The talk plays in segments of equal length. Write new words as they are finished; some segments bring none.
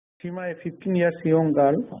Shima, a 15 years young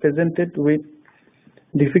girl, presented with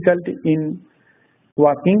difficulty in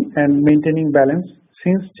walking and maintaining balance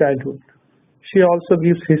since childhood. She also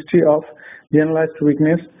gives history of generalized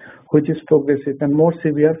weakness, which is progressive and more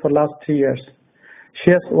severe for last 3 years.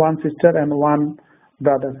 She has one sister and one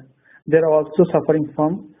brother. They are also suffering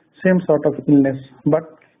from same sort of illness, but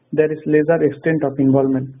there is lesser extent of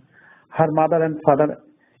involvement. Her mother and father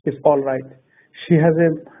is all right. She has a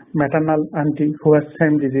maternal auntie who has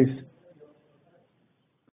same disease.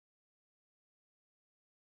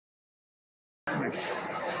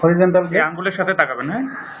 Horizontal এই আঙ্গুলের সাথে তাকাবেন, হ্যাঁ,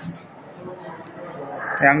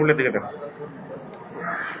 এই আঙ্গুলের দিকে দেখো,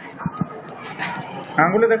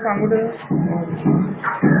 আঙ্গুলে দেখো, আঙ্গুলে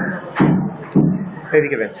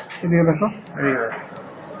এইদিকে দেখো, এদিকে দেখো, এদিকে দেখো,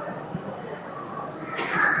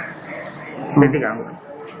 এদিকে আঙ্গুল।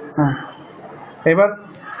 হ্যাঁ, এবার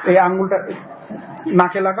এই আঙ্গুলটা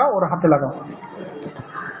নাকে লাগাও, ওর হাতে লাগাও।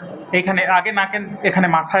 এইখানে আগে নাকে, এখানে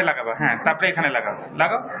মাথায় লাগাবা, হ্যাঁ, তারপরে এখানে লাগাও,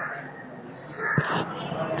 লাগাও।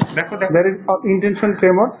 দেখো, দেখো, there is intention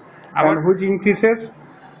tremor and which increases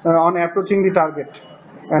on approaching the target,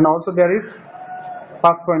 and also there is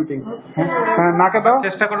fast pointing. হ্যাঁ, নাকে দাও,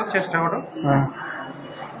 চেষ্টা করো, চেষ্টা করো। হ্যাঁ,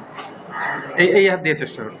 এই হাত দিয়ে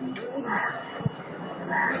চেষ্টা করো।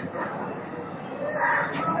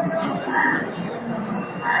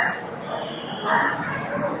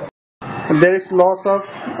 There is loss of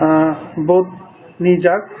both knee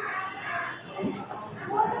jerk.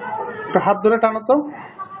 হাত ধরে টানো তো,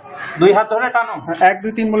 দুই হাত ধরে টানো, 1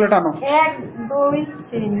 2 3 বলে টানো, 1 2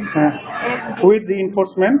 3, হ্যাঁ, উইথ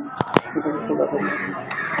রিইনফোর্সমেন্ট।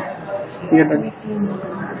 1 2 3,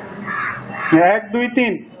 1 2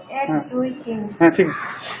 3, হ্যাঁ, ঠিক আছে,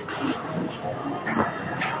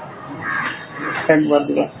 একবার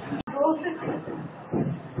দিবা।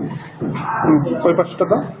 ওই পাশটা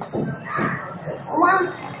দাও,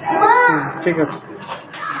 ঠিক আছে।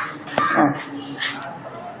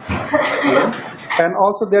 And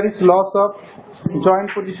also there is loss of joint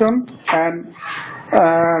position and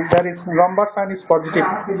there is lumbar sign is positive.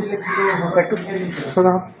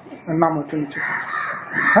 নামো একটু নিচে,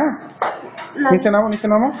 হ্যাঁ, নিচে নামো, নিচে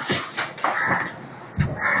নামো,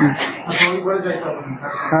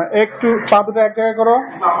 হ্যাঁ, একটু পা দুটো এক জায়গায় করো,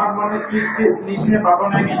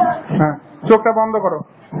 হ্যাঁ, চোখটা বন্ধ করো,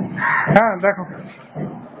 হ্যাঁ, দেখো,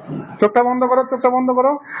 চোখটা বন্ধ করো, চোখটা বন্ধ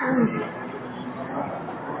করো,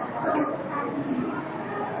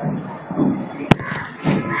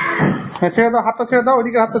 হ্যাঁ, ছেড়ে দাও, হাতটা ছেড়ে দাও,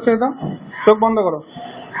 ওইদিকে হাতটা ছেড়ে দাও, চোখ বন্ধ করো।